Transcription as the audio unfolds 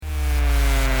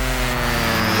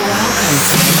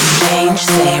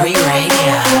Exchange Theory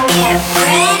Radio. Get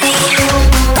ready.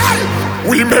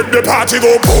 We make the party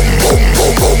go boom, boom,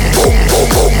 boom, boom, boom,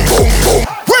 boom, boom, boom, boom.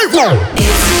 Wait, whoa!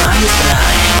 It's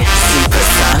mind-blowing,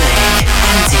 supersonic,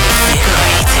 and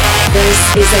invigorating. This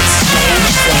is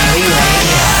Exchange Theory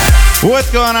Radio.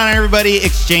 What's going on, everybody?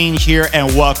 Exchange here,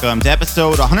 and welcome to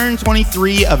episode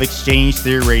 123 of Exchange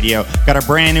Theory Radio. Got a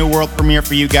brand new world premiere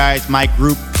for you guys. My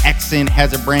group, Exon,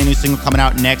 has a brand new single coming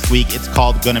out next week. It's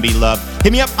called Gonna Be Love.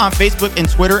 Hit me up on Facebook and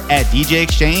Twitter at DJ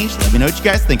Exchange. Let me know what you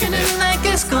guys think of it. And it look like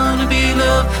it's gonna be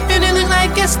love. And it look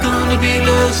like it's gonna be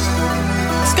love.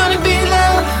 It's gonna be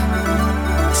love.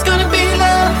 It's gonna be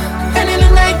love. And it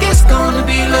look like it's gonna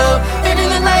be love. And it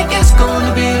look like it's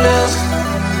gonna be love.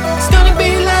 It's gonna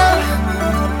be love.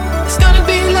 It's gonna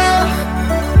be love.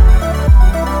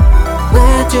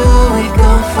 Where do we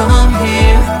go from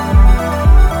here?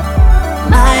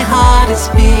 My heart is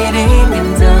beating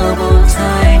in double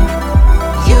time.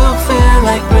 You feel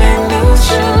like brand new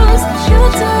shoes. You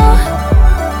do.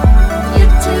 You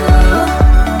do.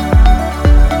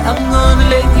 I'm gonna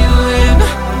let you in.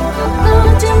 I'm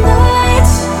gonna dim the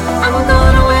lights. I'm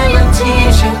gonna wear your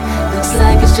t-shirt. Looks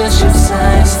like it's just your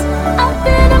size. I've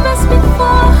been a mess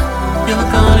before. You're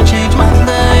gonna change my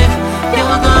life.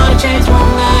 You're gonna change my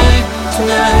life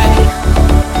tonight.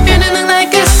 And it look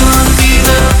like it's gonna be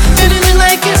love. And it look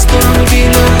like it's gonna be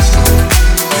love.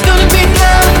 It's gonna be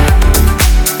love.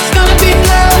 It's gonna be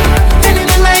love. And it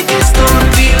look like it's gonna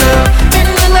be love. And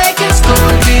it look like it's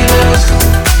gonna be love.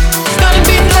 It's gonna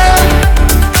be love.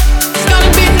 It's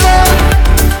gonna be love.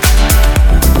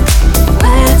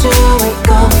 Where do we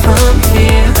go from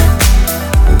here?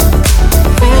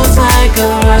 Feels like a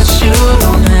rush, you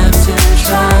don't have to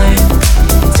try.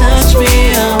 Touch me,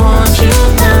 I want you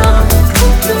now.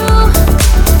 Come through,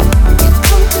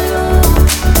 come through.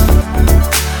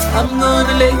 I'm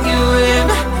gonna let you in.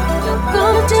 You're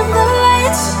gonna dim the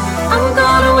lights. I'm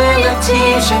gonna wear your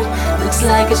t-shirt. Looks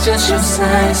like it's just your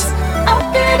size.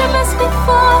 I've been a mess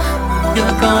before.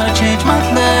 You're gonna change my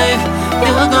life.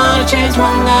 You're gonna change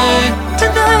my life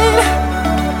tonight.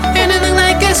 And it look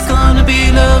like it's gonna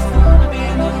be love.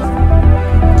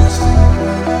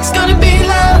 It's gonna be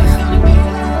love.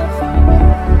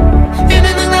 And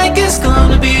it look like it's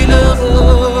gonna be love.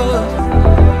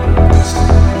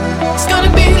 It's gonna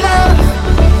be love.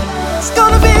 It's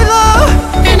gonna be love.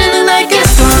 And it look like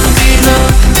it's gonna be love.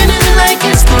 And it look like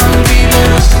it's gonna be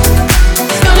love.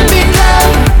 It's gonna be love.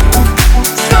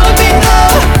 It's gonna be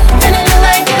love. And it look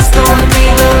like it's gonna be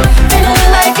love. And it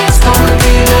look like it's gonna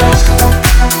be love.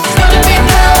 It's gonna be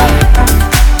love.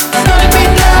 It's gonna be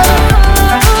love.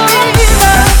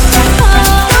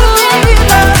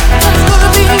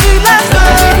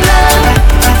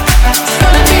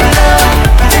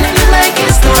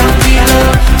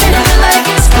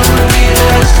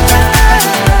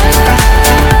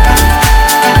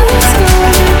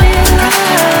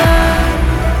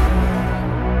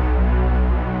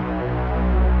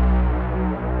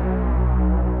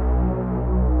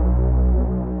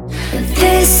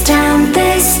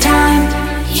 This time,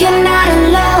 you're not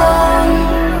alone.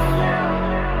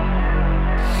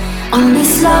 On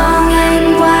this long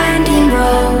and winding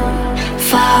road,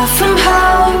 far from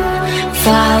home,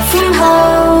 far from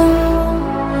home.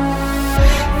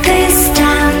 This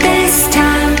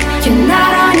time, you're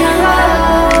not on your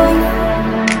own.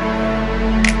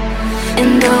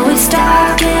 And though it's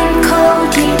dark and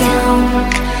cold, you don't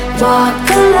walk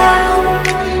alone,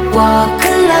 walk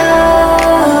alone.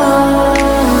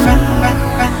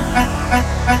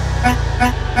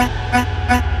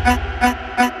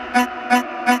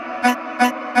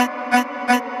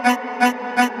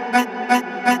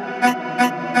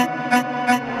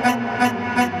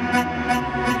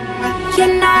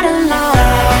 You're not alone.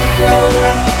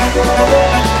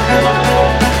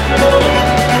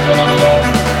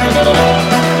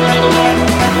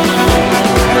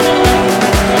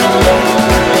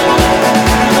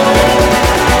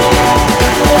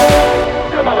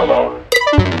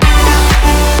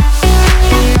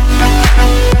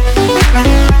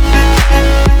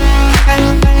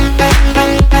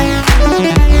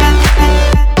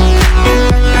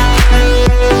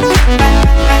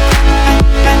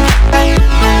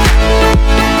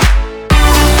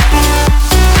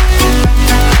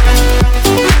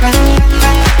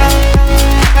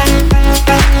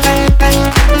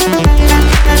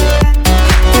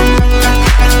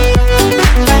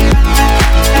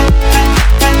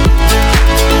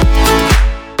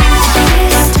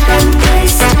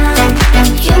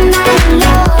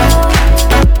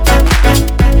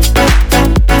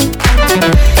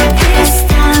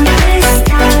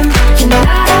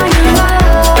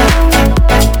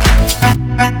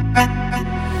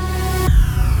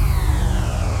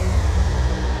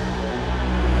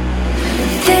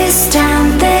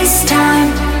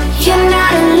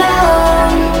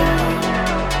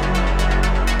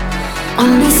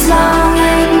 on this long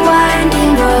and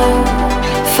winding road,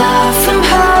 far from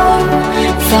home,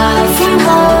 far from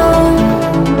home.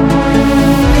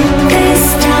 This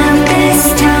time,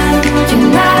 you're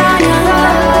not on your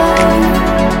own.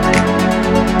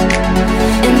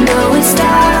 And though it's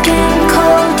dark and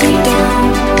cold, you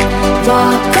don't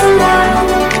walk alone,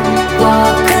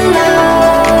 walk alone.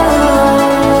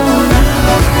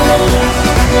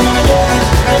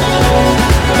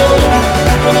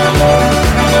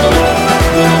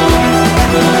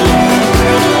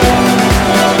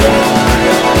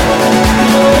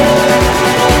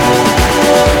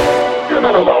 You're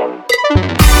not alone.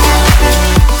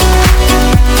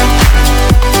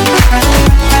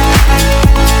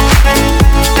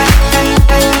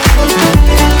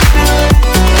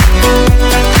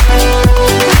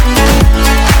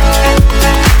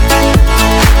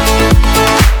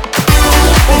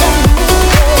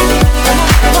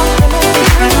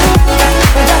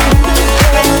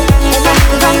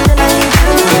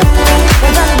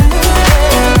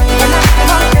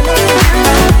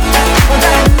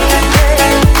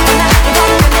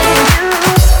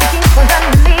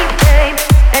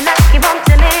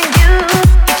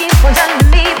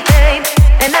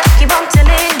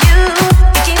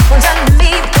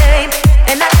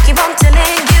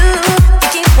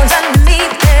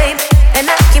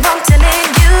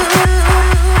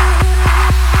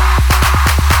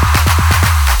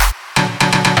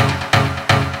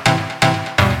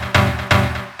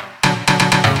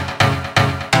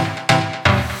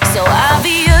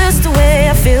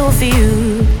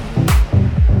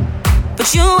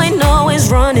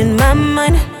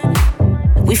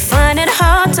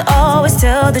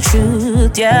 The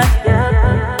truth, yeah.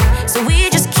 So we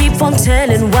just keep on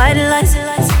telling white lies. It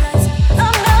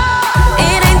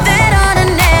ain't that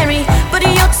ordinary, but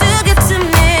you're too good to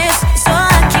miss. So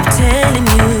I keep telling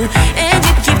you, and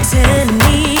you keep telling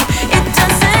me. It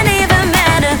doesn't even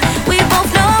matter, we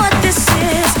both know what this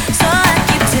is. So I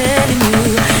keep telling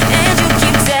you, and you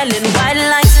keep telling white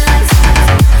lies.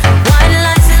 White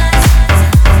lies.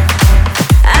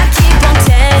 I keep on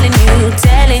telling you,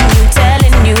 telling you,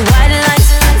 telling you white lies.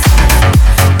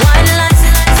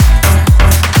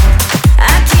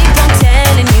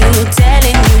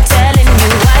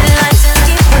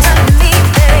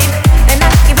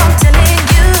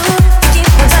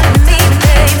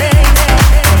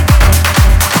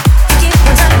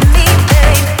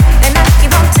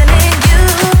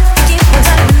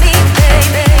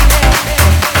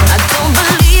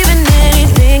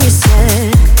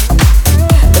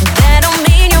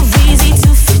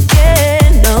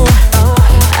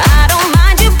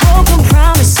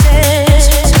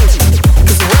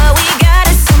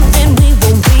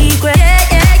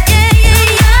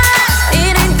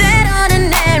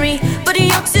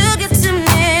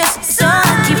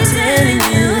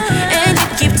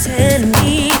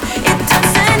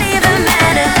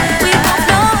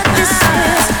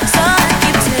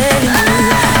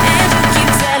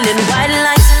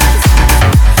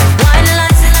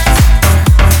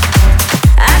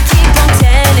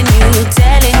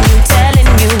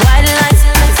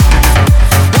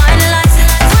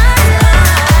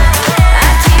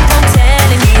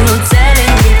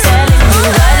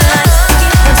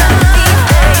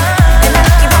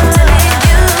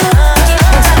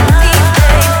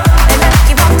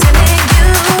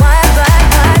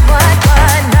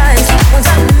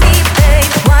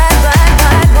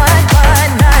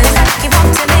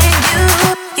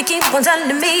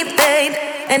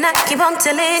 And I keep on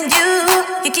telling you,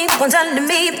 you keep on telling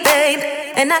me, babe.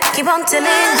 And I keep on telling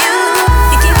you,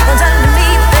 you keep on telling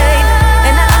me, babe.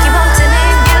 And I keep on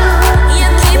telling you, you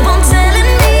keep on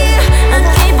telling me, I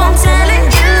keep on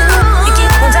telling you, you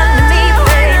keep on telling me,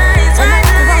 babe. And I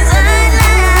keep on telling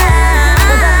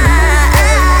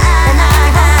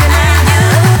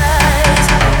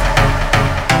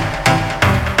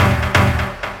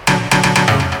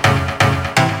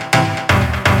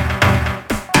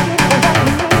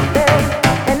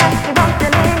you, and I keep on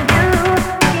telling you.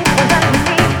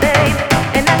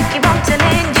 And I keep on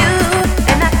telling you,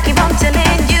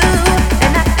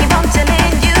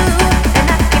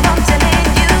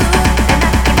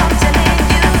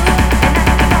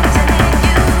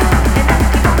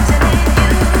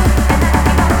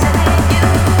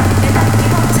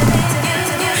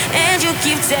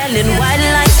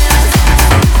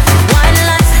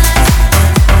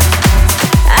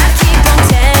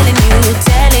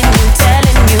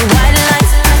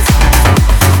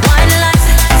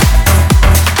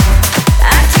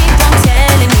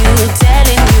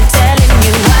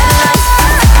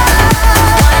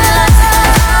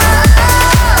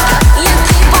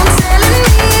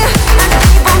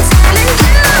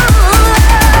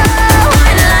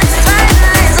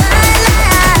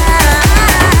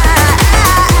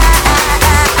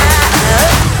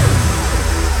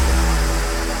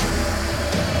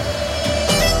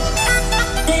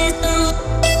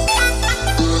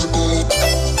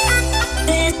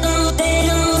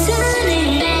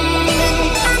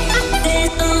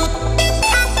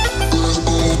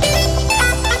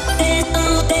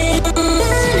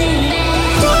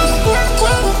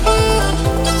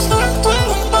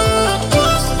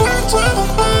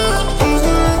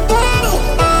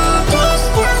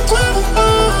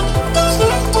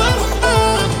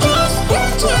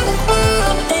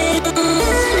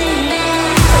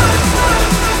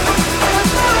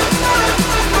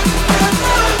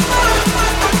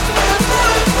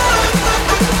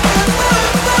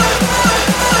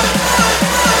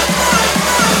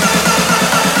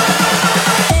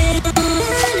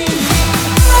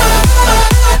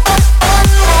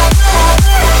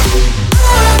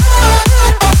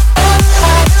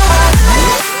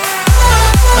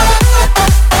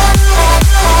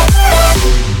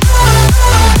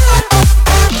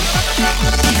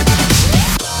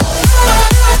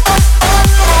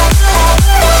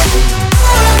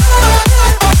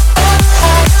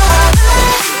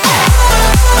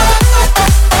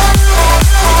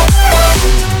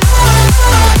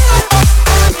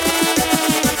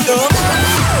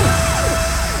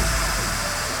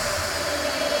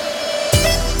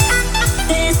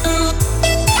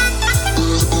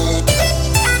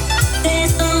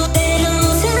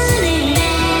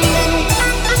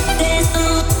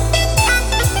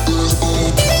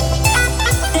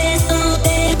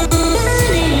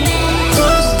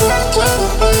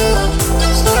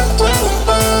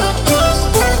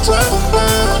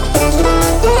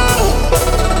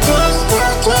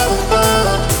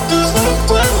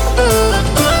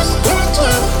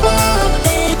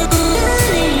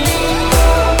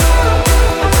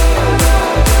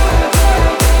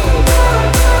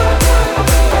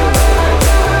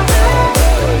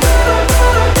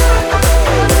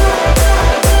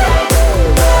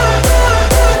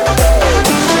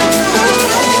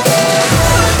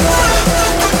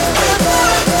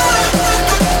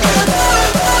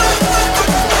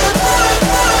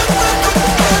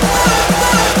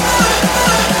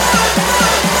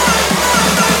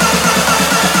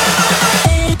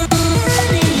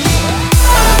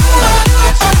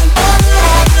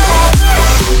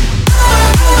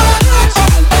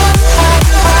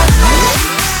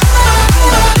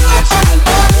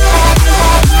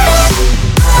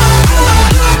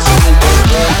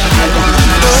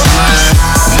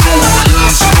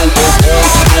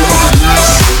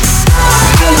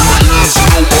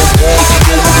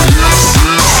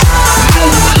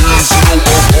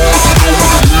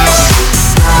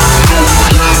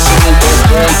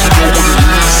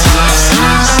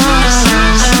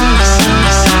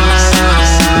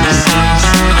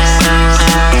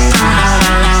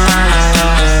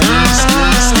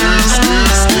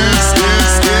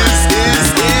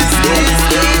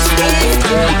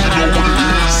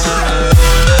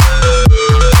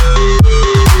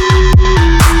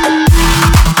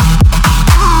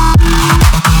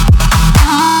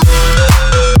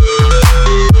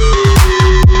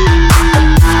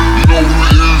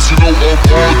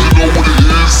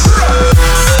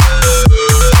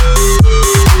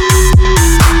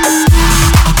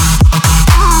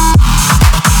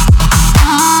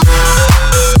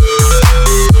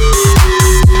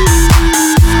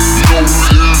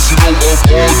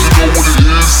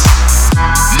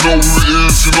 know who it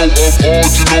is, you know I'm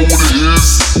hard, you know what it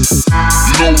is.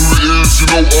 You know who it is, you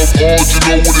know I'm hard, you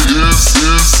know what it is.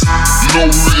 You know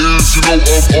who it is, you know I'm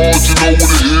hard, you know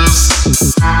what it is.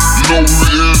 You know who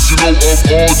it is, you know I'm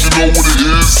hard, you know what it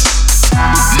is.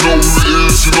 You know who it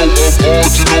is, you know I'm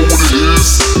hard, you know what it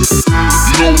is.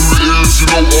 You know who it is, you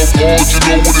know I'm hard, you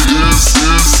know what it is.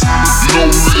 You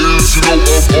know who it is, you know I'm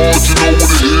hard, you know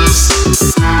what it is.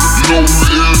 You know who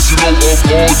it is, you know I'm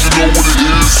hard, you know what it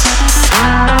is.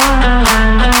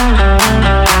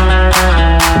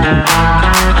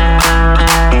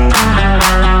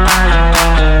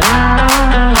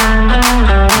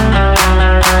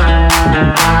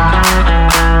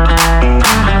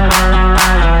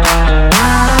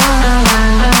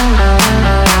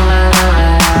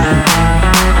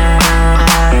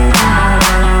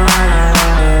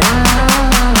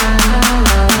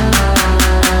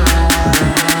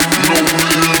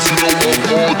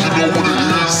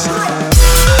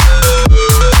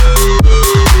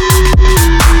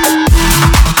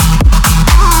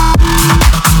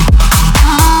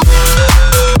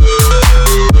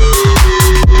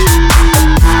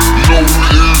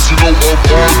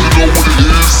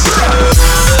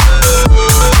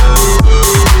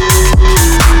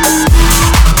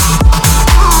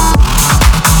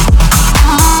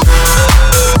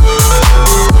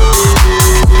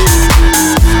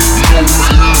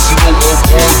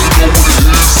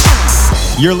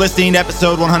 You're listening to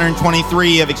episode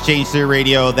 123 of Exchange Theory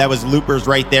Radio. That was Loopers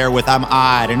right there with I'm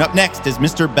Odd. And up next is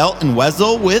Mr. Belt and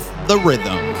Wessel with The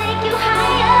Rhythm.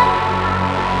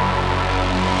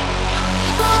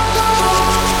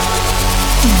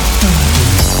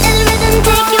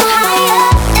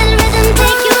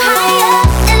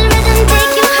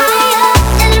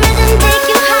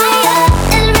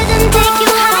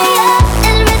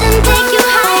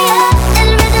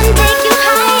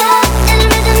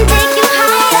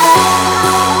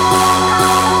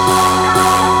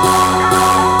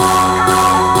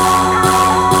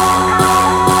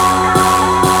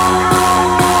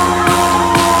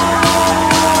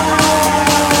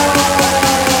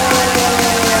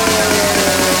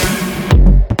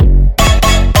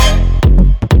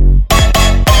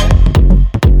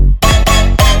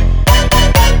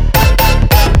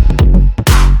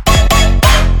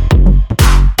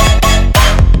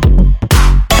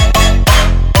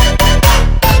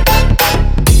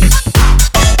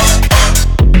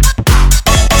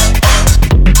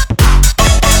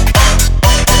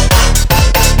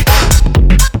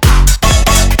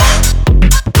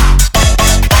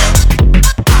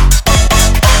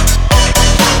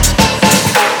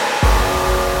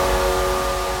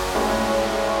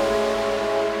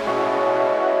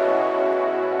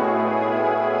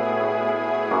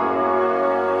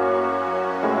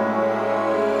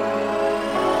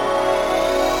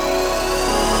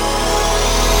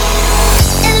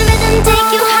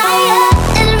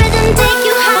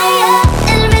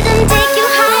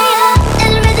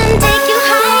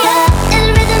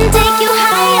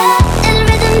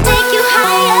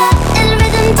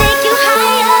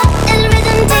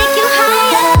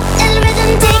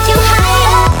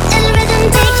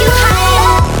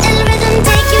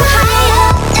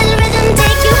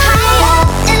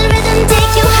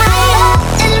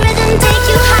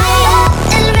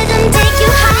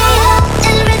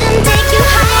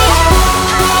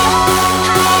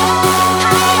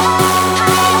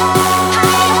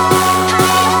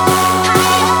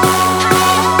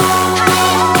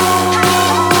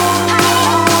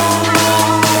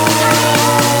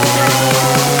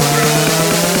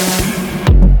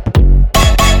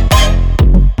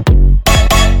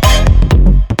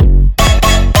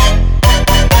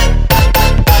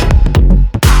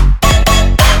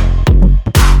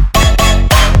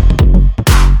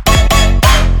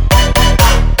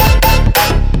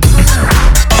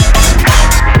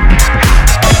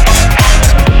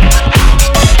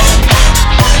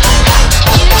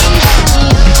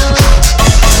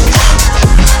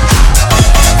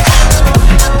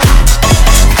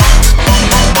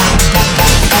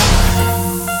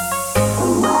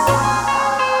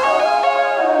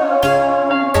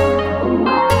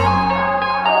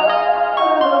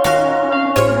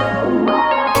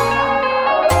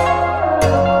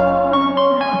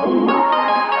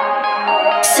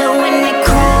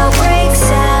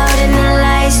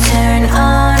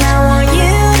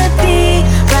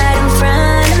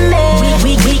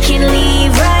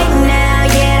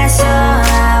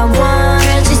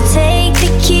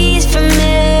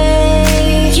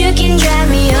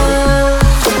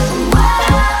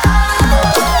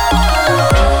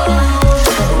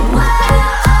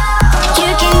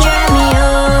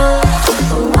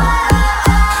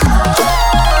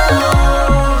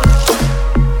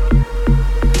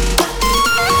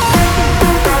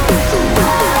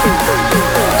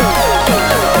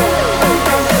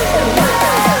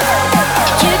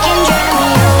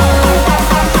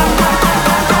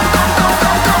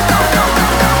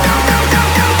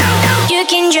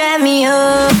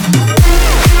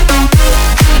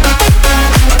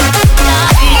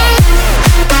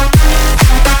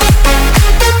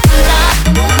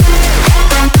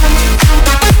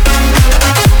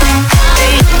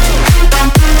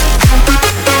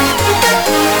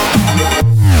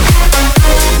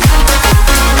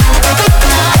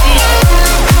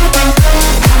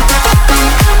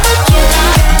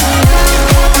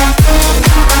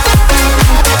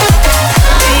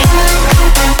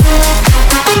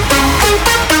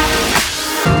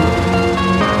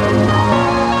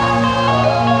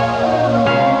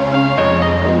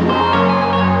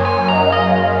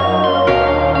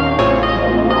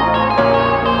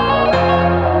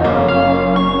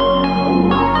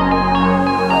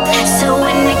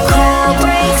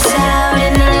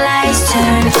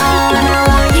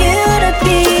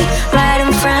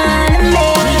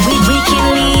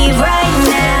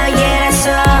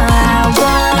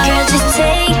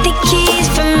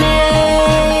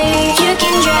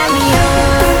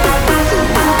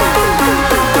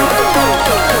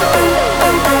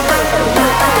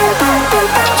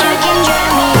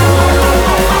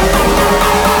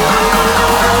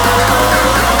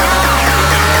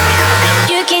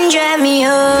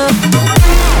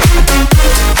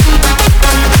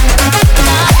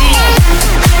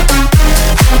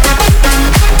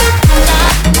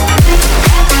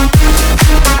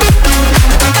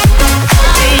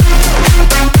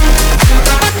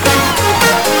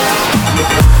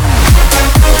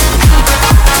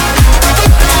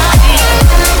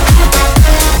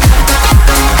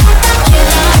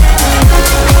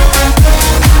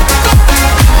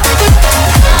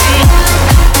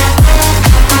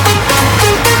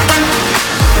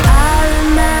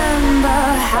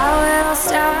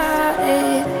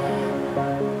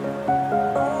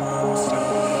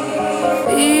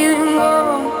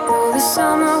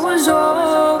 summer was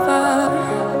over.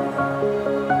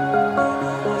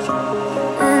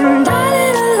 And our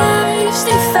little lives,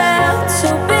 they felt so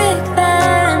big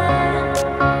then.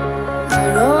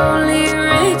 It only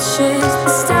reaches the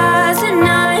stars at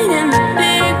night and the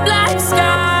big black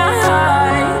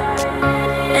sky.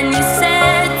 And you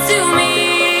said to me,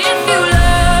 if you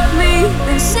love me,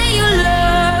 then say you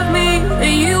love me,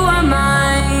 that you are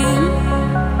mine.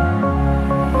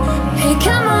 Hey,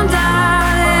 come on,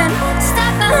 darling,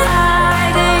 stop the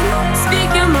hiding, speak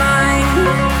your mind.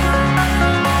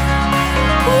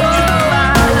 Oh,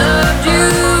 I loved you,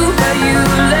 but you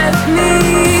left me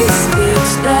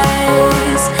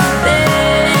speechless.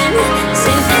 Then,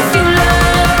 say if you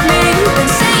love me, then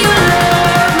say you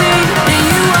love me, that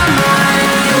you are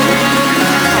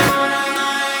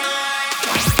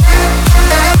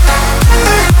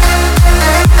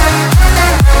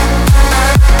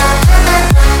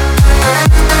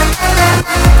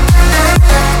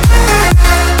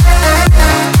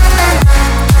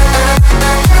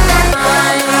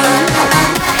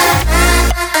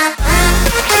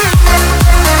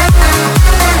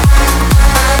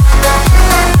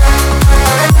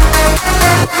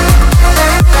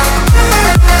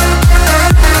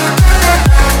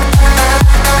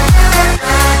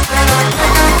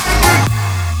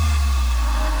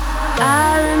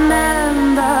I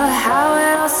remember how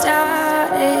it all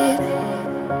started.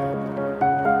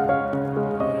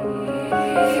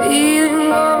 Feeling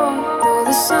warm, though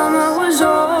the summer was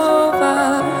over.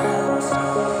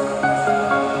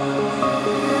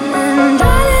 And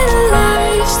our little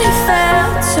lives, they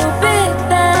felt so big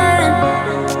then.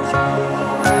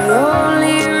 It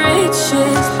only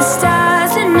reaches the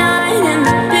stars at night and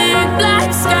the big black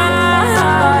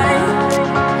sky.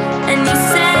 And you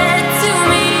said to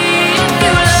me, if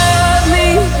you love me,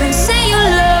 then say you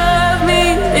love me,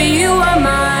 that you are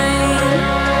mine.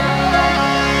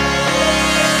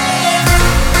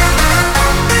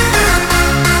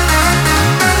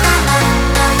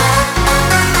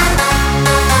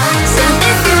 Say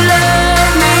if you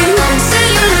love me, then say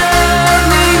you love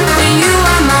me, that you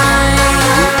are mine.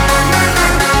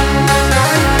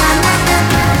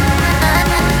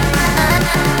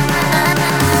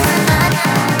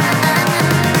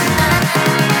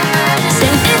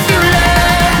 Say if you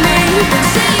love me, then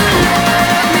say you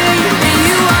love me, that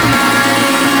you are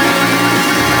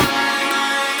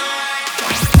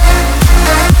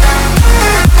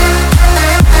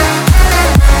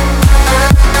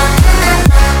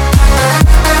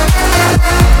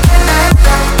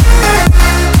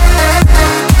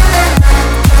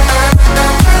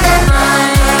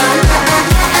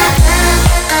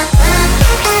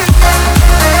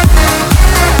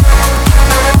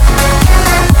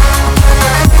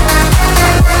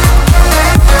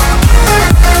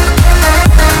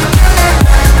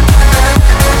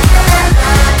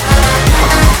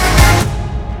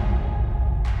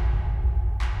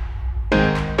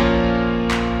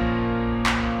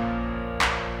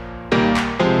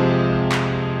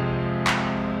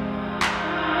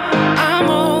I'm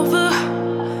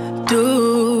overdue.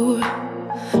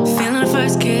 Feeling the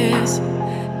first kiss,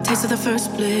 taste of the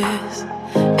first bliss.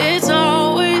 It's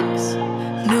always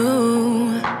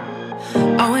new,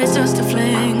 always just a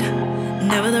fling,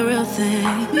 never the real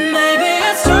thing. Maybe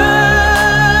it's true.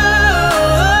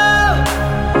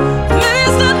 Maybe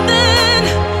it's nothing.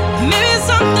 Maybe it's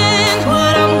something.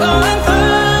 What I'm going through.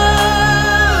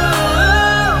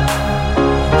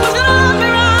 Who's gonna love me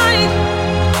right?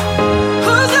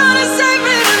 Who's gonna save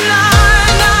me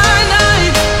tonight, night,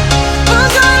 night?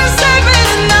 Who's gonna save me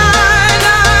tonight,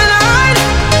 night, night?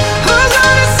 Who's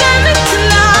gonna save me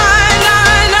tonight,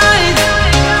 night, night?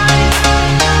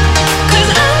 'Cause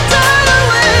I'm tired of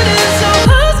waiting, so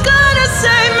who's gonna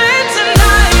save me?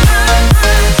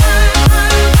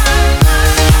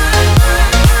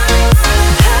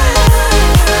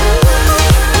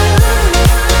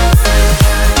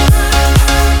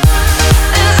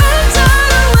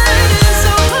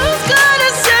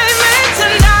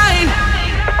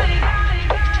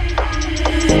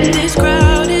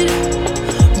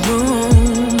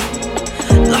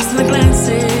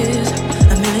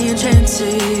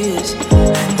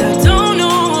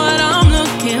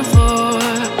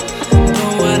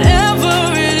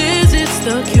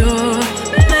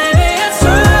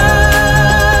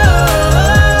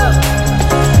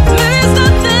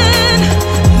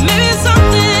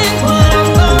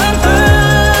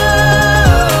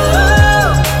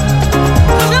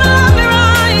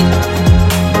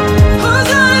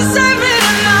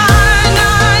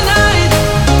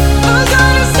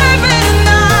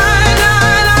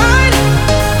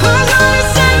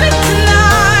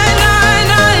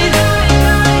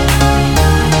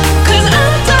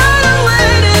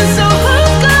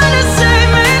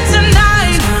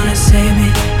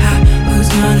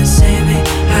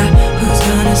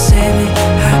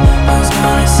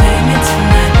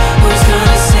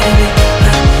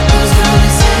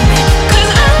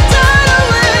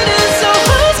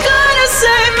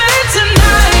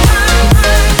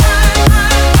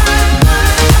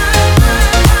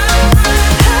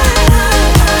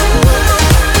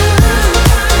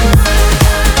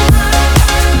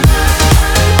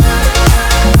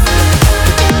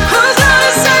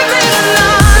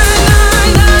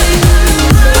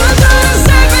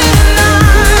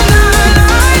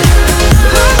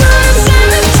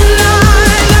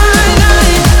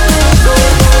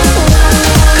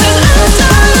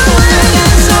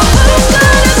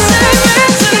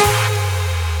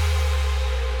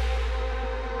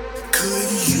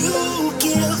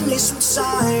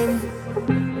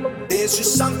 There's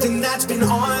just something that's been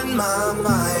on my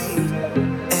mind,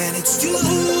 and it's you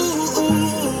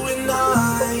and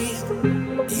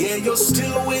I. Yeah, you're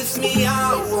still with me,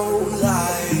 I won't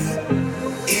lie.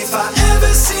 If I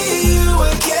ever see you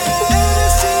again,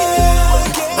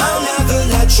 I'll never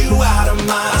let you out of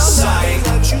my sight.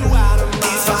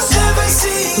 If I ever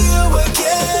see you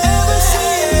again,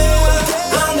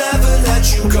 I'll never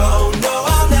let you go. No,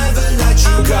 I'll never let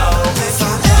you go. If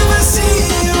I ever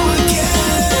see you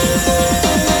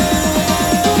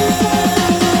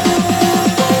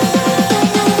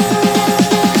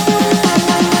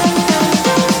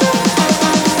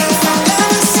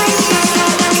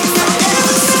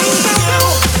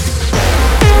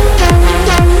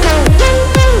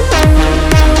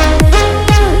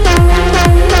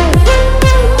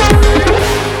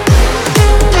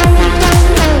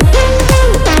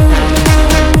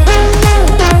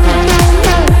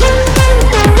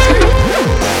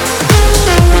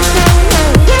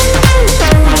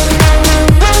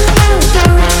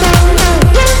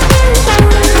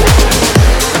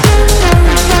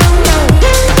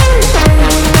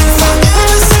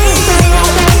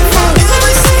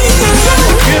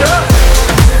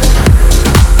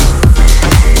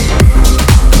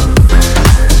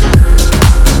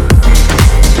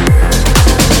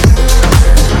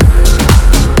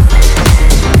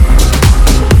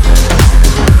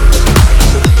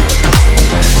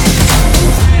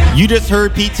You just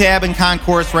heard Pete Tab and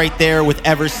Concourse right there with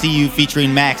Ever See You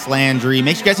featuring Max Landry.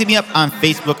 Make sure you guys hit me up on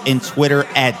Facebook and Twitter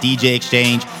at DJ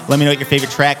Exchange. Let me know what your favorite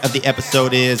track of the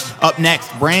episode is. Up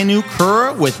next, brand new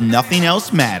Kiiara with Nothing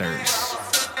Else Matters.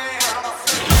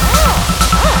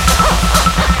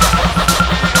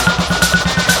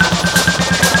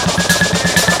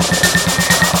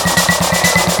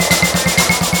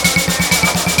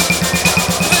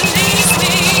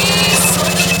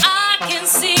 I can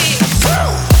see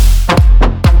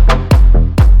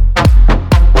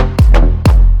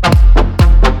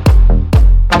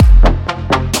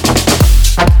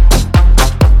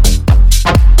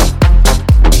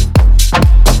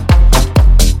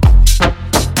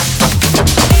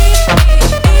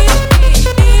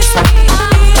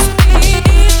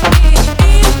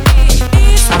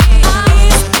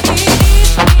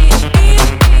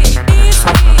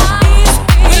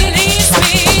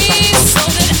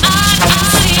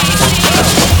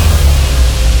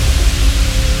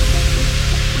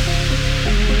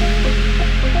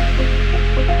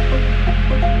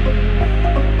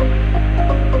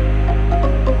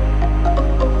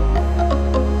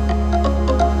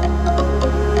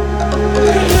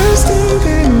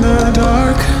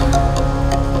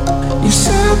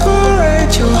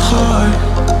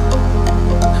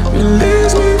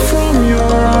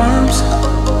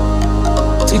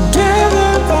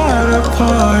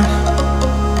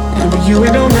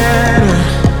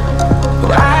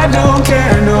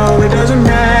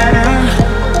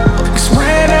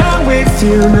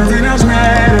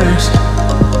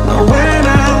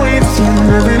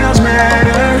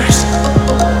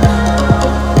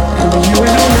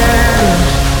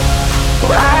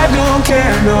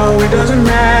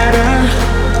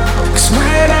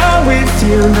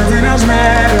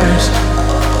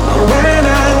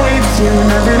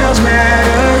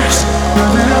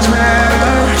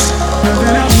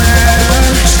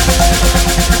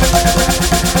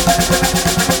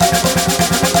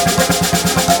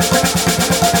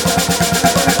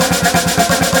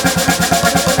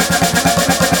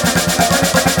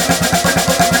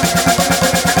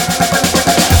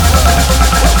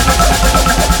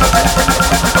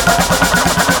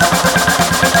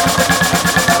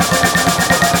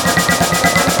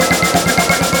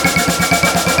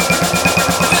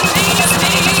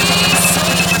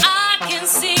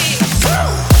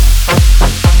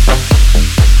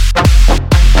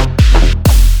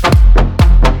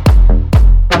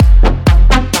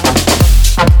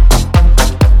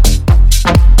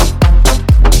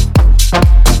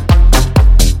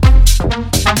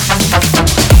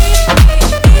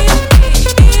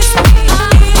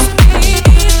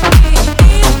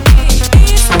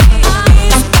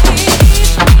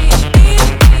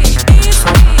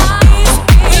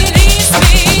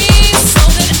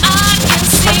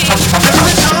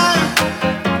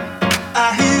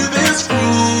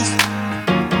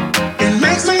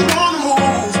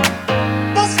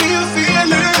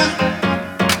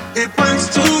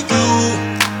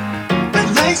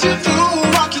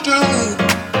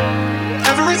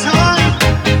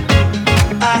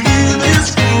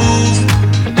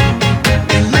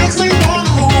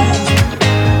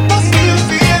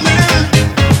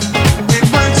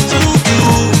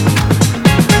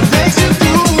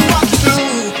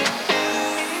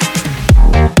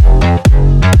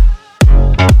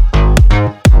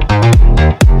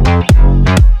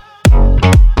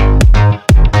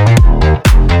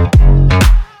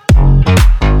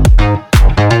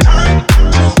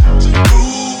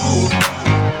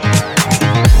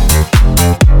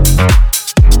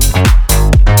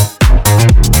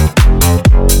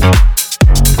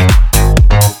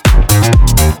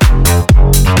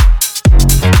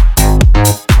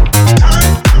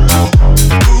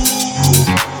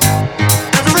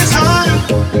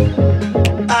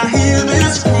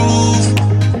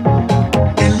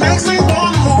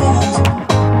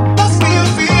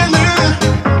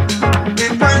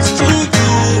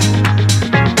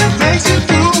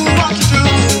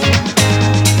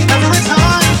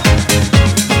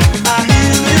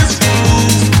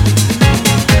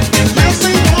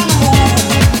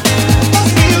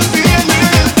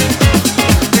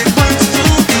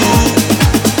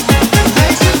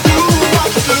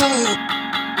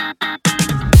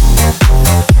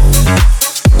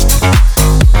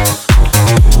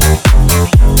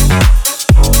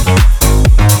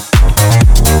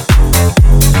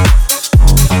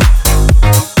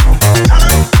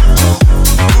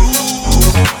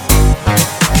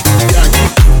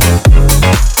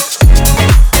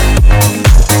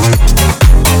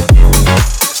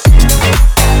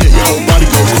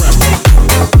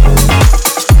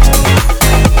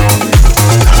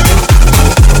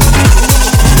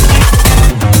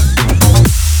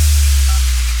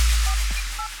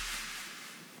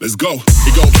go.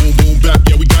 It go boom, boom, bap,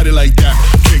 yeah, we got it like that.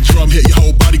 Kick drum, hit your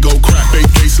whole body, go crack.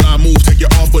 Baseline move, take you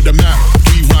off of the map.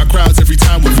 We rock crowds every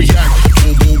time we react.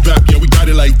 Boom, boom, bap, yeah, we got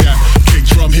it like that. Kick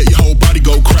drum, hit your whole body,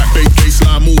 go crack.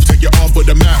 Baseline move, take you off of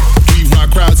the map. We rock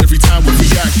crowds every time we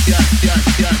react.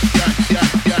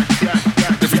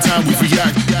 Every time we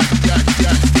react.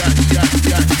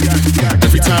 Every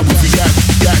time we react.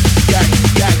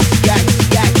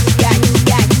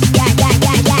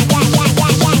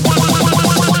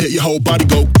 Hit your whole body,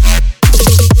 go.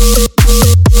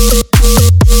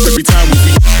 Every time we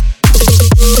react.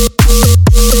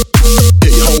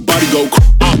 Hit your whole body, go.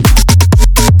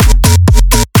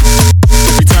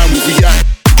 Every time we react.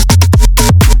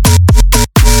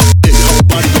 Hit your whole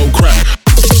body, go crack.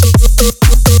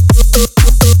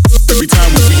 Every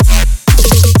time we react.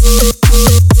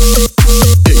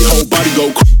 Hit your whole body,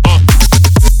 go crack.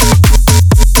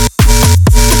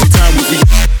 Every time we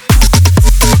react.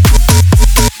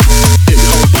 Hit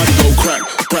your whole body, go crack,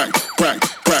 crack, crack,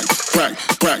 crack, crack,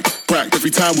 crack, crack.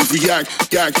 Every time we react,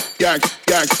 yak, yak,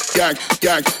 yak, yak,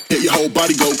 yak. Hit your whole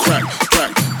body, go crack,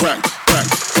 crack, crack, crack,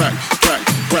 crack, crack,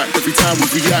 crack. Every time we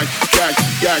react, yak,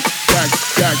 yak, yak,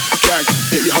 yak, yak.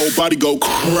 Hit your whole body, go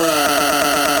crack.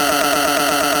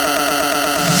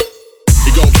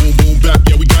 It go boom, boom, bap,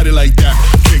 yeah, we got it like that.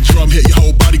 Kick drum, hit your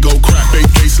whole body, go crack.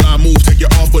 Baseline move, take you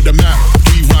off of the map.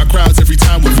 We rock crowds every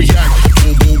time we react.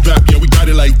 Boom, boom, bap, yeah, we got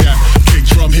it like that. Kick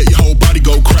drum, hit your whole body,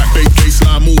 go crack.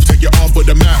 Baseline move, take you off of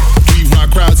the map. We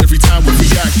rock crowds every time we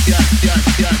react.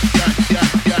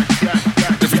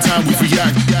 Every time we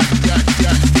react.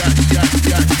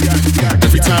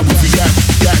 Every time we react.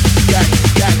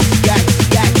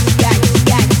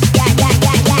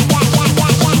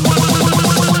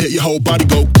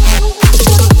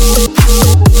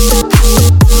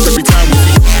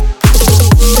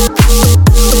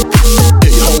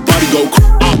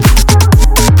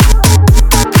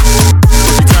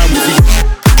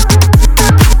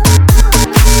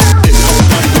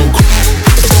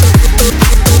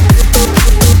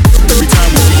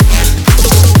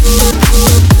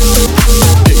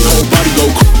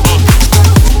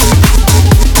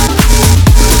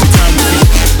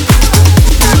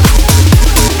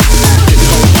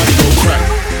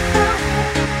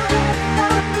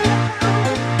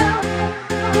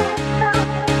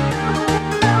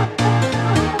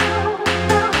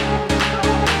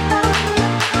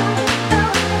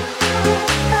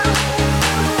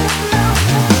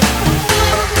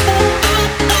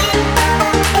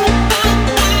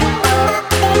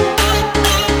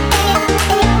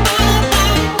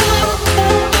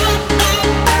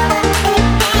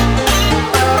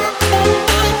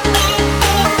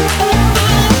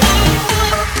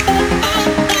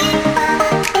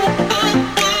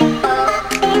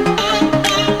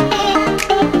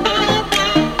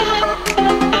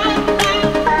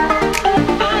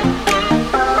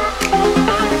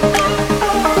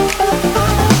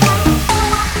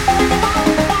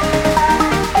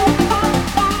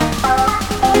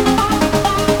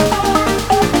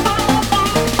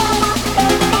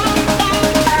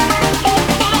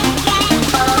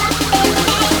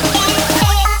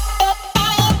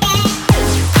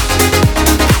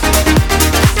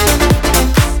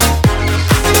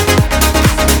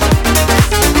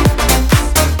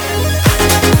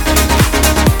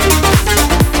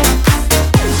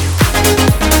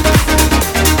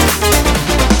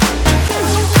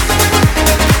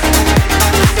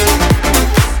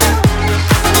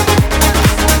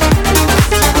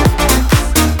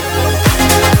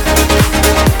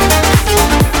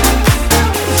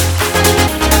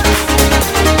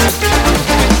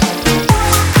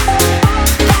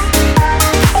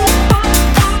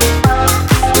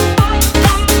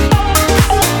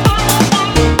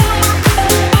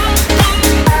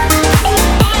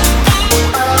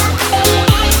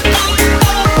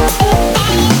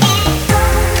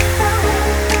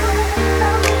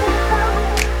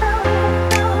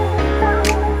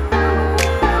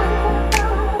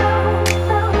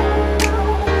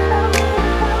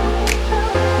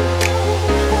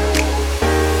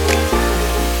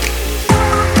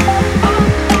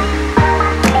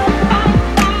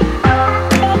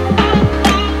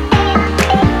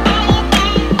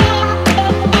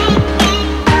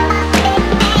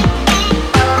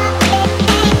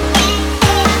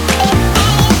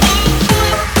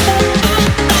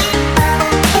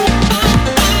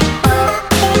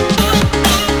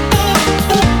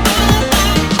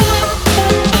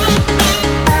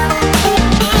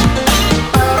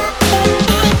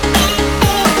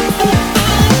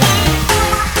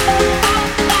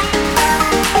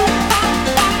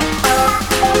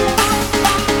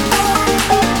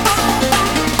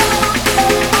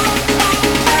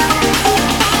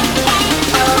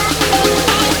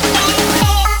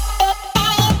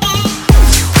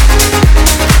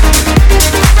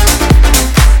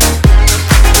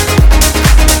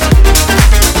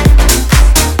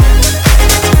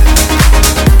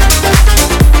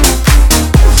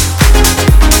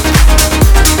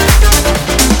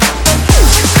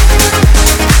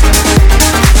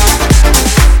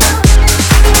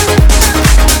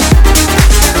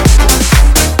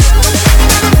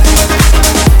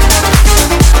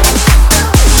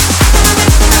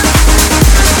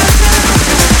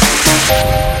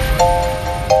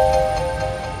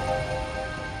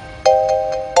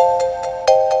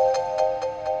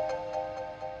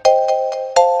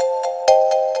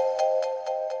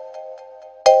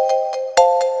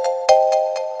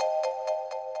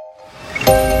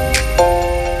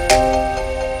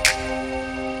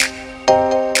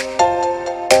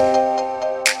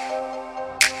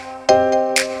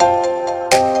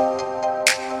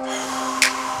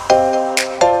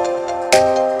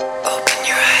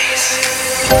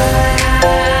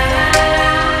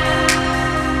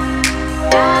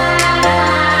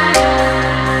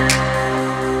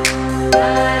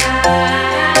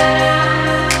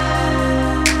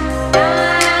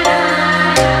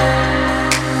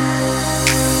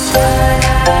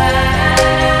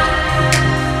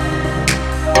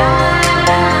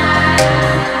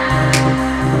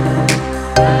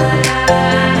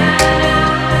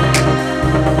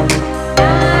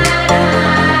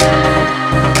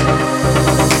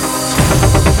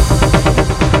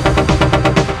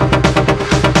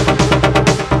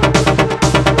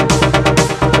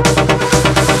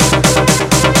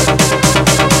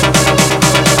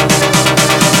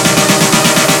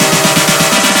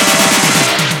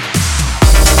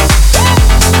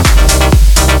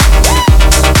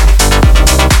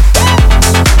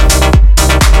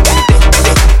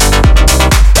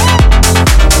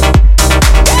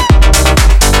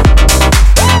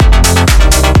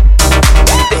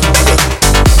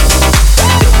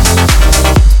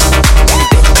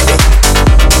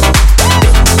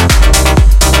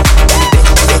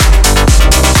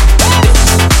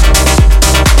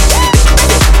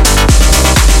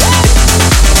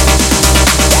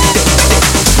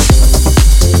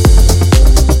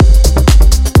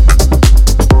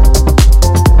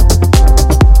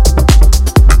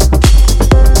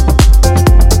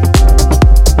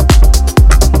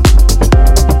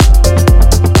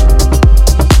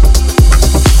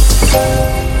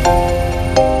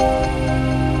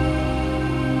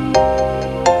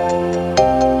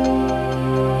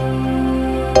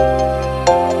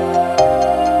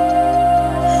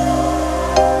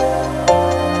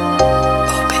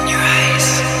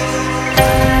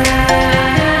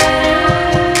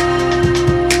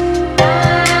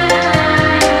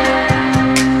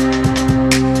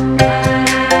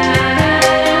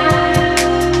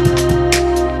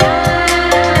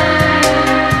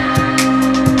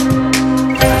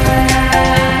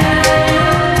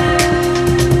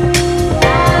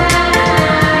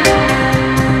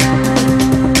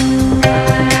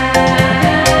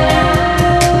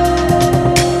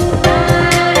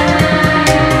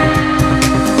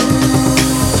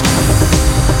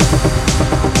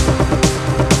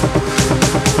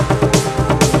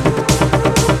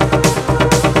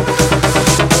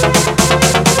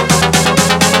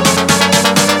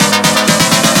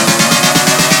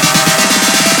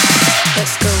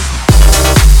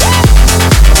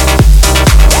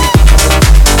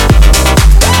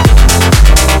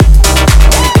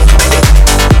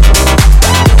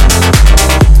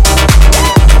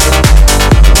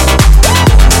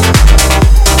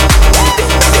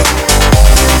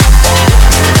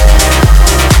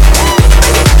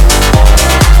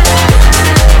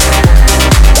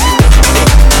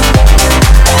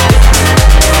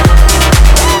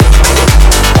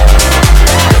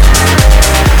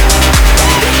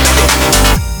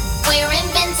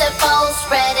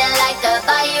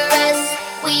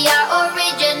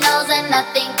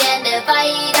 nothing can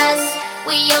divide us.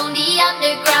 We own the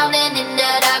underground and in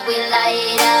the dark we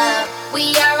light up.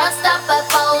 We are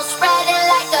unstoppable, spreading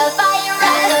like a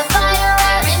virus.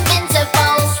 We're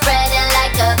invincible, spreading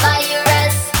like a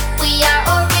virus. We are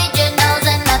originals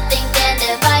and nothing can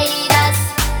divide us.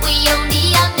 We own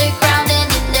the underground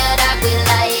and in the dark we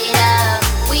light up.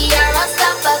 We are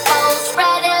unstoppable,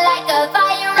 spreading like a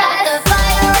virus.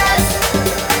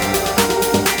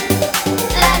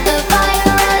 Like a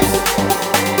virus. Like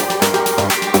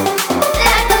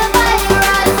a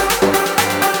virus.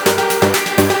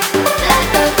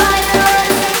 Like a virus.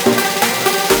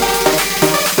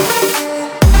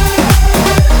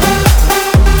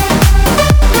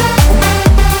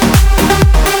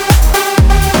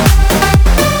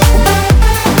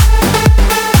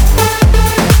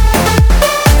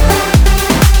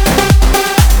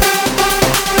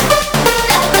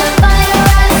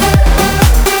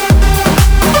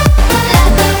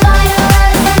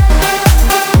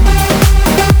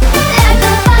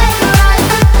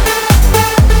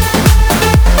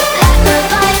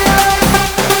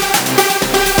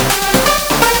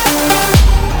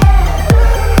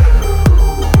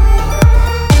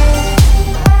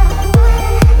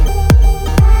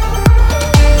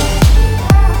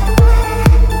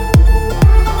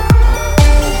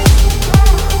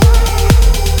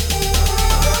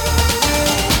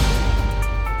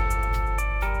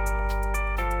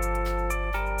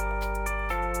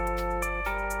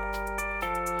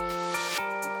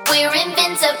 We're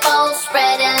invincible,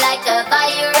 spreading like a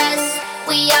virus.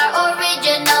 We are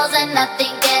originals and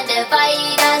nothing can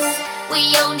divide us.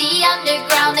 We own the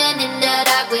underground and in the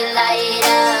dark we light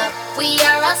up. We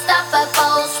are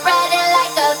unstoppable, spreading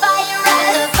like a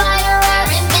virus.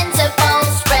 We're invincible,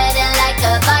 spreading like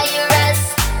a virus.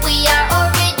 We are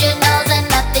originals and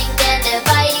nothing can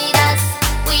divide us.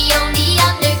 We own the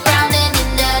underground and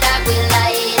in the dark we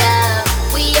light up.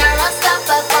 We are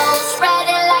unstoppable,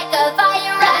 spreading like a virus.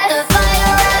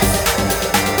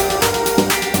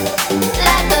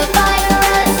 Like a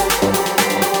virus.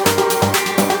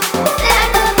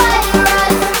 Like a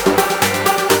virus.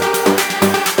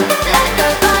 Like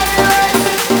a virus.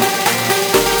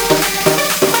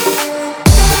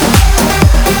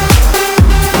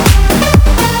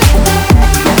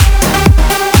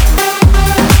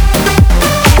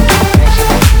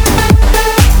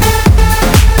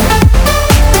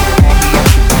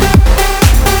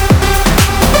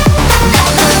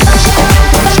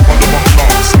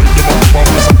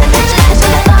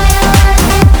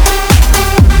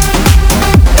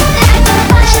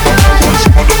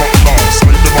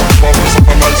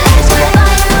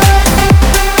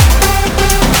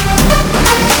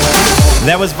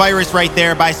 That was Virus right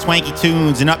there by Swanky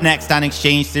Tunes. And up next on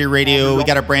Exchange Theory Radio, we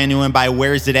got a brand new one by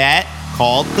Where's It At?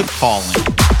 Called The Calling.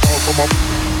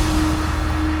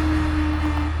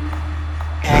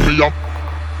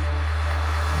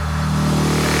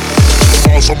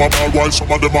 Some of my while,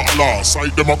 some of them are lost.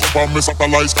 Side them a come and miss up a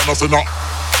lies, can I say not?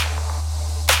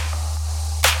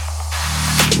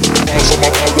 Some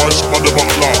of my while, some of them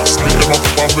are lost. Side them a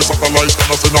come and miss up a lies,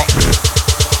 can I say not?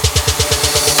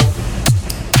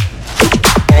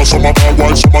 Some of my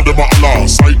while, some of them are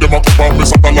lost. Side them a come and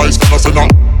miss up a lies, can I say not?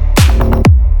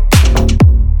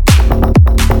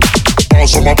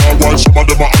 Some of my while, some of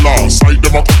them are lost. Side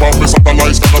them a come and miss up a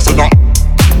lies, can I say not?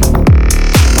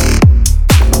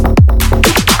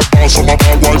 Some of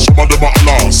my while, some of them are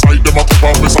lost. Side them a come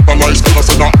and miss up a lies, can I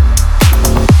say not?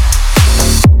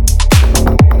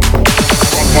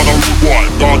 Man a rude boy,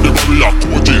 guard them a react.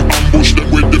 2G, ambush them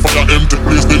with the fire, empty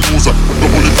place they lose.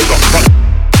 Double it to the right.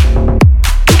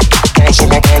 Some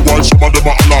of my while, some of them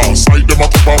are lost. Side them a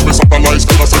come and miss up a lies,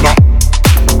 can I say not?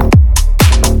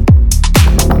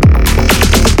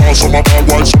 Some of my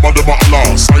while, some of them are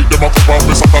lost. Side them a come and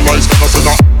miss up a lies, can I say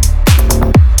not?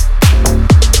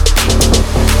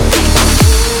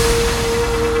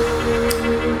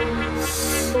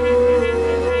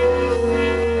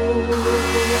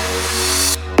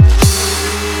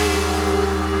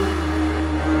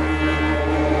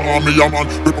 Me a man,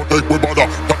 we protect we bother.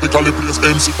 Tactically place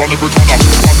MC on every corner.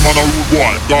 Man a rude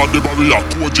boy, guard the barrier.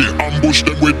 2G, ambush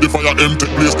them with the fire. Empty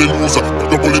place they lose.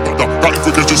 Double it better. That if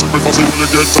we get you simple fast, when you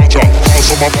get toucher.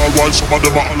 Some of my while, some of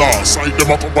them are lost. Side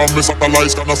them a come and miss up a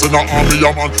lies. Can I say not army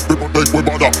a man, we protect we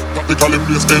bother. Tactically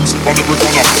place MC on every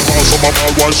corner. Some of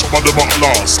my while, some of them are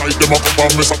lost. Side them a come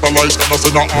and miss up a lies. Can I say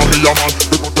not army a man,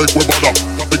 we protect we bother.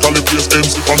 Tactically place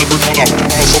MC on every corner.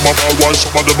 Some of my while,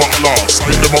 some of them are lost.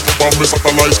 Side them a come and miss up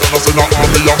a lies. Can I say not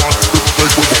army a man, we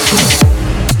protect we bother.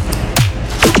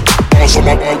 Some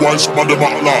of my while, some of them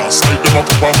are lost. Side them a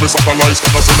come and miss up a lies.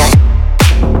 Can I say not?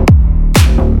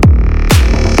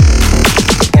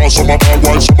 Some of my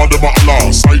wives, some of them are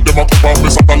lost. Side them a cup of me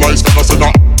satellites, can I say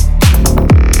that?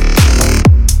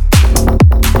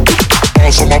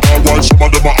 Some of my wives, some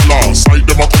of them are lost. Side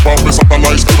them a cup of me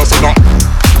satellites, can I say that?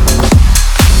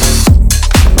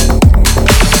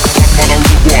 Man a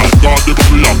rude boy, guard the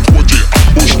barrier, 2G,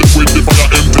 ambush them with the fire,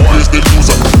 empty place they lose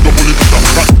it, double it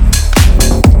with that.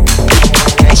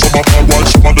 Some of my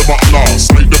wives, some of them are lost.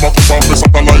 Side them a cup of me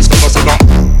satellites, can I say that?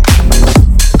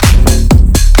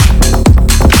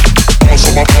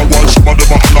 Some of my wives, some of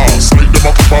them are lost. Side them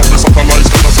a cup of me satellites,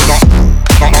 can I say that?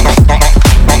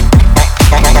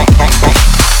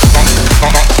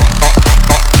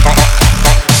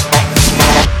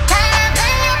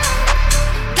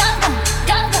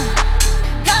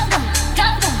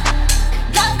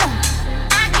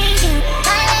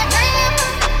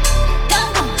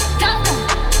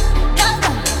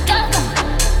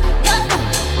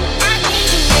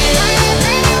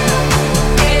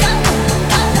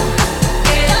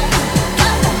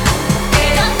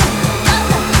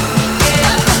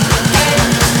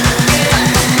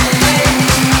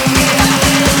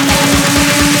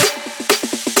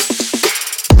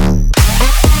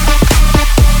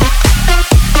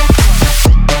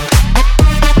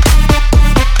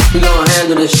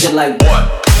 This shit like what?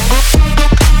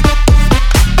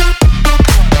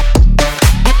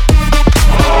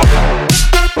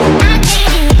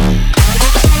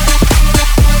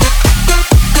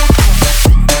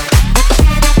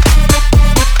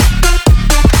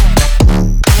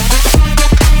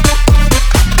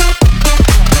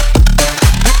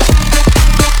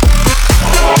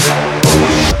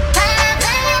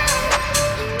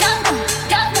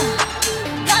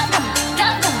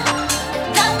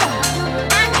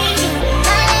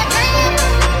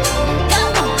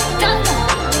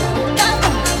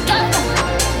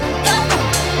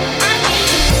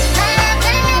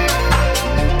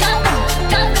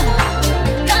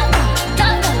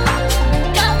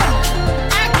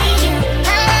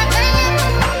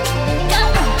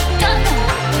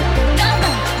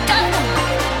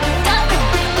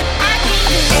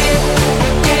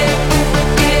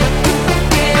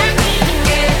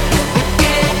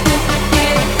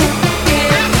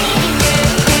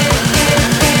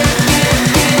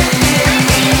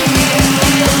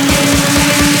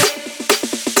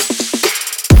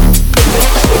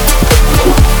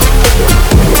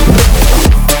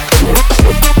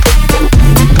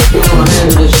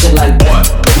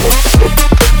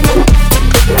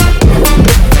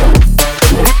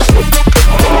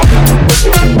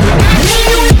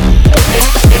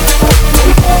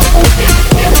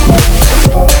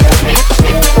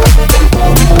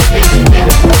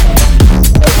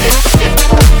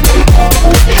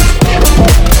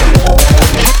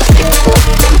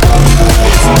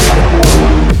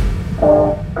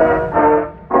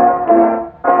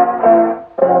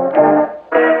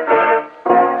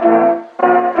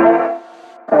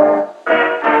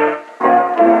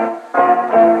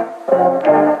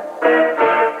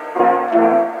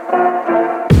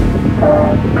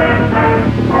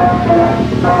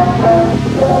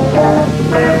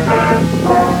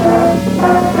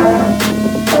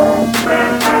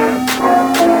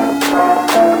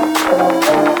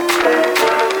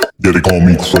 Yeah, they call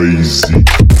me crazy.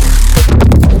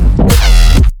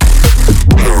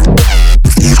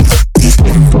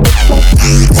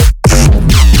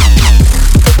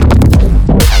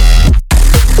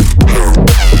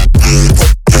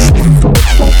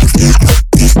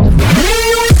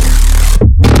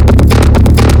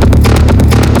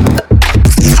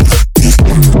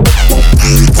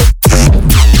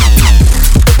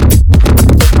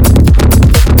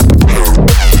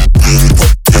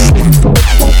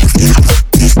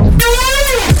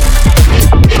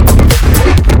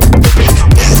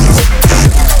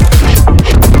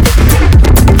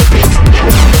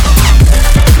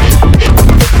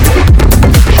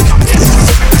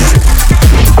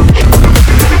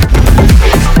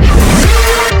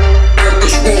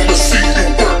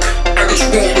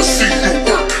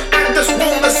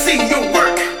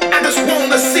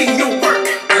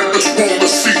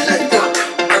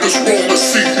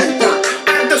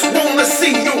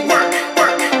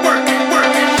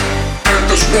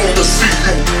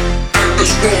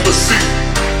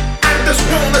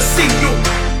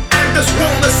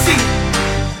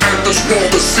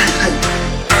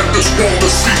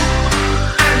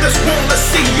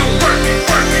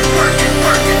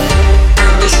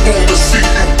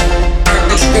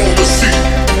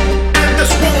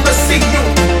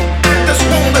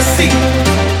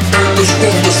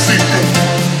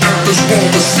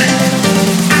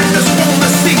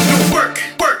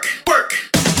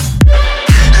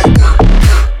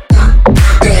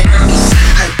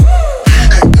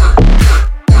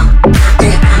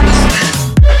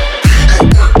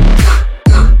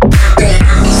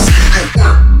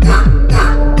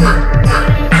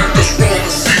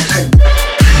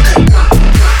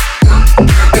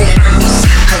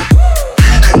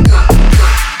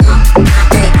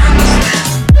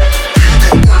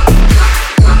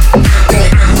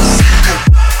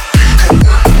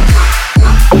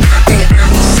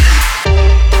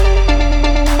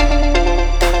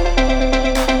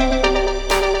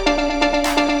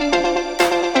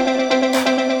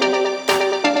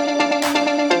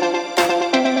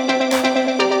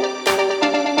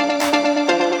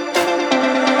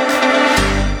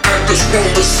 just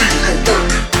wanna see you work.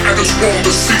 I just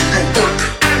wanna see you work.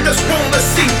 I just wanna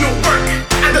see you work.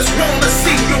 I just wanna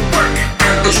see you work.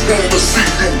 I just wanna see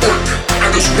you work. I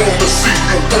just wanna see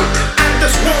you work. I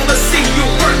just wanna see you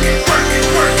work. Work,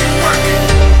 work, work.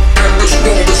 I just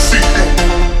wanna see you.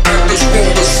 I just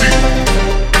wanna see.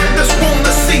 I just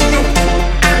wanna see you.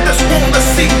 I just wanna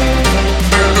see.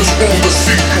 I just wanna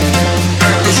see you.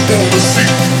 I just wanna see.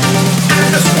 I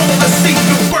just wanna see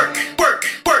you work, work,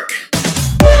 work.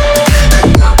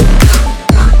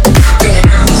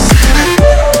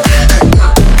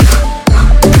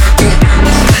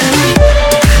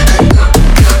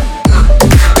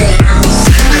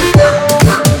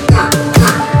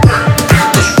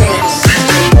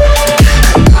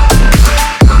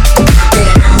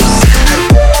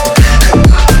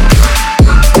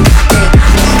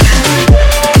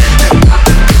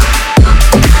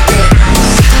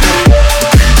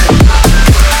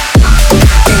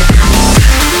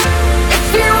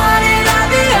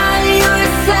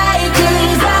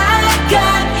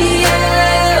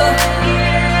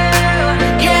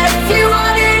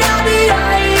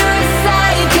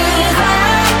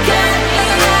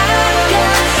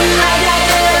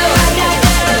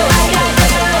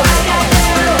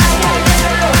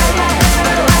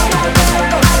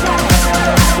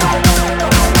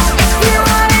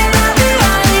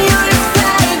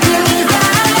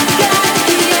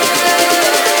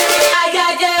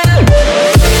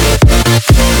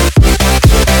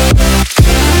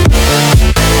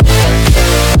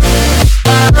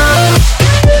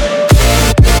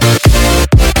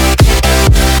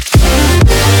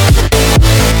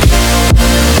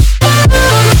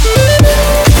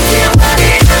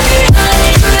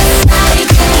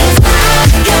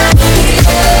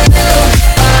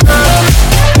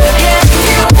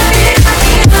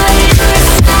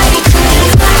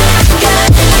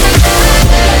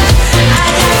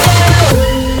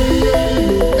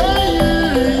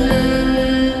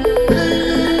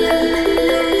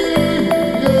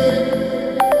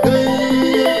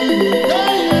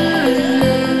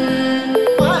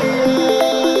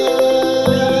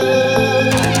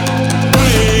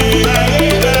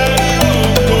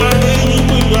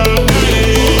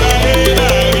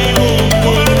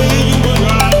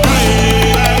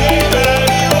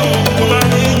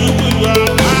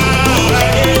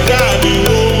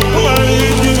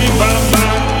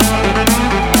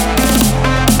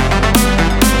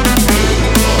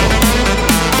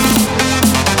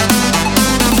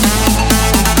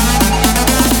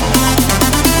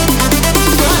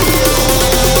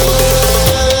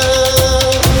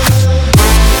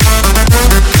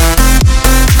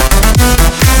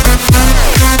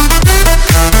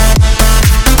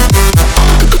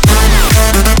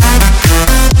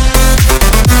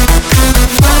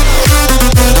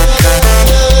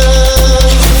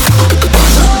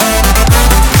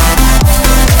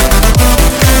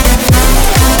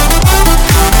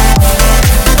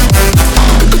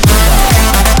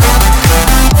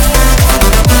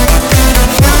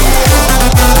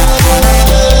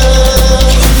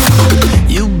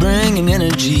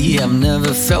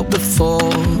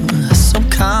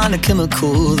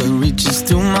 chemical that reaches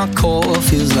through my core.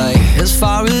 Feels like as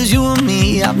far as you and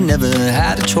me, I've never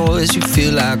had a choice. You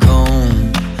feel like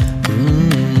home.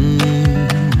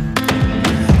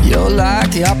 You're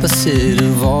like the opposite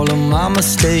of all of my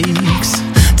mistakes.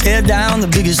 Tear down the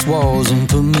biggest walls and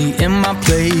put me in my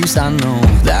place. I know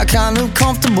that kind of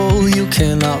comfortable you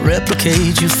cannot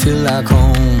replicate. You feel like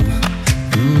home.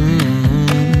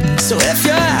 So if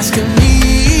you're asking me,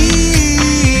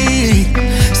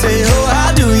 say, oh,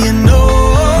 how do you know?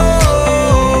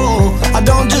 I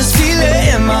don't just feel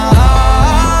it in my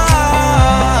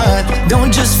heart.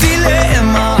 Don't just feel it in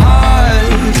my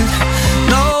heart.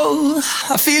 No,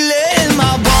 I feel it in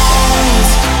my bones.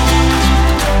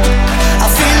 I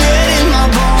feel it in my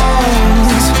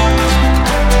bones.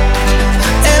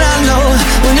 And I know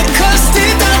when it cuts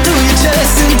deep down through your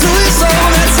chest and through your soul,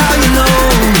 that's how you know.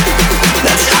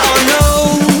 That's how I know.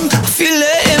 I feel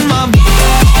it in my bones.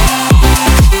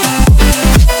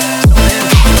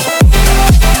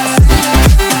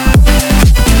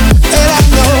 And I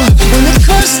know when it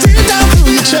cuts deep down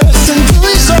through your chest and through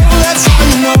your soul, that's how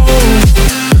you know.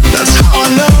 That's how I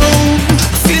know. I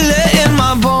feel it in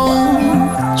my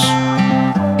bones.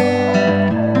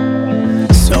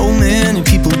 So many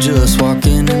people just walk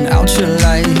in and out your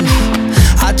life.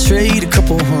 I trade a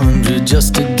couple hundred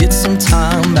just to get some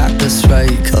time back, that's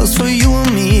right. Cause for you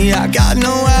and me, I got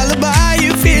no alibi.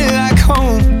 You feel like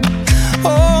home.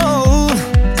 Oh,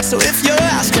 so if you're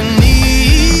asking me,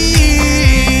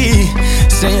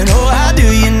 saying, oh, how do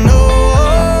you know?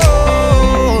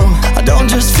 I don't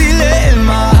just feel it in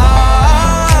my heart.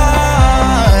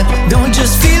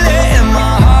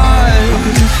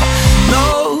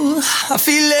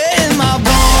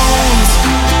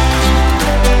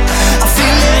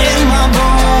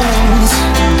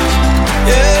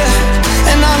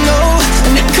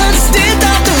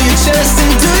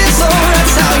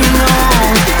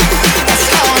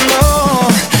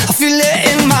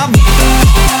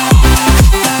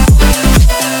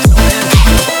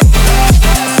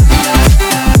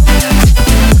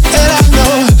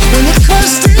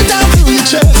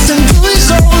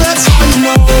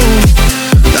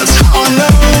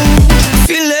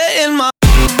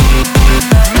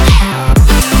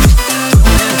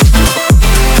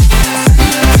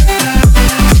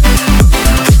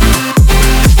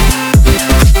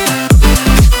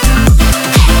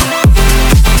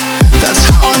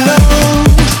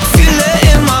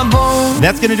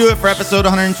 going to do it for episode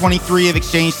 123 of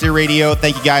Exchange Theory Radio.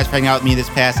 Thank you guys for hanging out with me this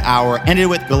past hour. Ended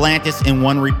with Galantis and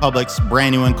One Republic's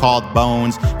brand new one called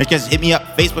Bones. Make sure you guys hit me up,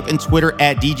 Facebook and Twitter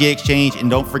at DJ Exchange. And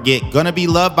don't forget, Gonna Be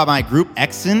Loved by my group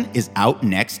Exon is out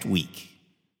next week.